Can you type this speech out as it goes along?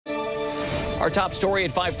Our top story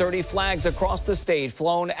at 5:30, flags across the state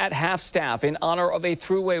flown at half-staff in honor of a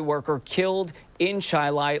thruway worker killed in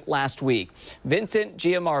Chi-Li last week. Vincent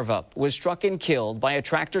Giammarva was struck and killed by a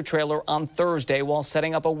tractor trailer on Thursday while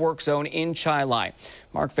setting up a work zone in Chi-Li.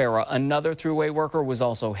 Mark Vara, another thruway worker, was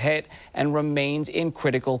also hit and remains in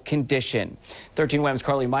critical condition. 13 WHAM's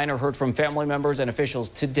Carly Miner heard from family members and officials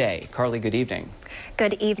today. Carly, good evening.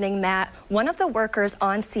 Good evening, Matt. One of the workers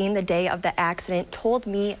on scene the day of the accident told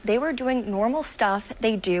me they were doing normal stuff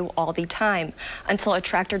they do all the time until a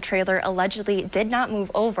tractor trailer allegedly did not move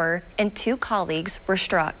over and two colleagues were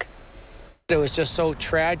struck. It was just so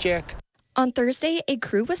tragic. On Thursday, a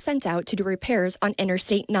crew was sent out to do repairs on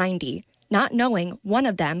Interstate 90, not knowing one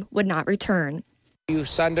of them would not return. You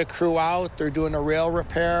send a crew out, they're doing a rail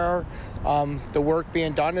repair. The work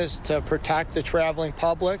being done is to protect the traveling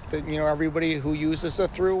public, everybody who uses the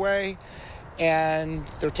thruway, and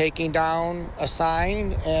they're taking down a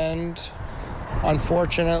sign, and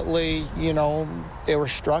unfortunately, they were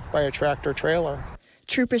struck by a tractor trailer.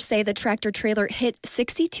 Troopers say the tractor trailer hit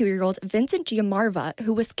 62-year-old Vincent Giammarva,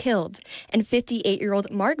 who was killed, and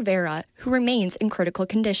 58-year-old Mark Vara, who remains in critical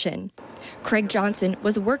condition. Craig Johnson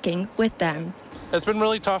was working with them. It's been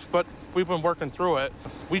really tough, but we've been working through it.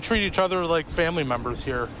 We treat each other like family members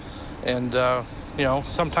here, and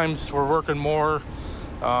sometimes we're working more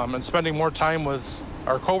and spending more time with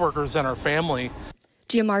our coworkers and our family.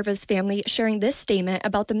 Giammarva's family sharing this statement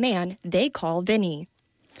about the man they call Vinny.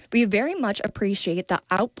 We very much appreciate the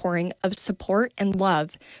outpouring of support and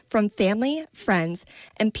love from family, friends,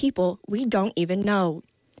 and people we don't even know.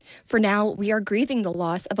 For now, we are grieving the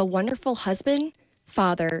loss of a wonderful husband,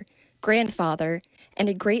 father, grandfather, and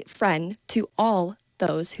a great friend to all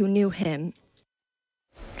those who knew him.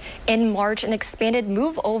 In March, an expanded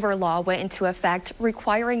move-over law went into effect,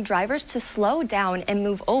 requiring drivers to slow down and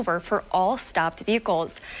move over for all stopped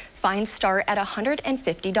vehicles. Fines start at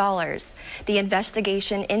 $150. The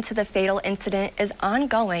investigation into the fatal incident is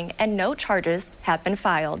ongoing and no charges have been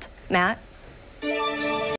filed. Matt?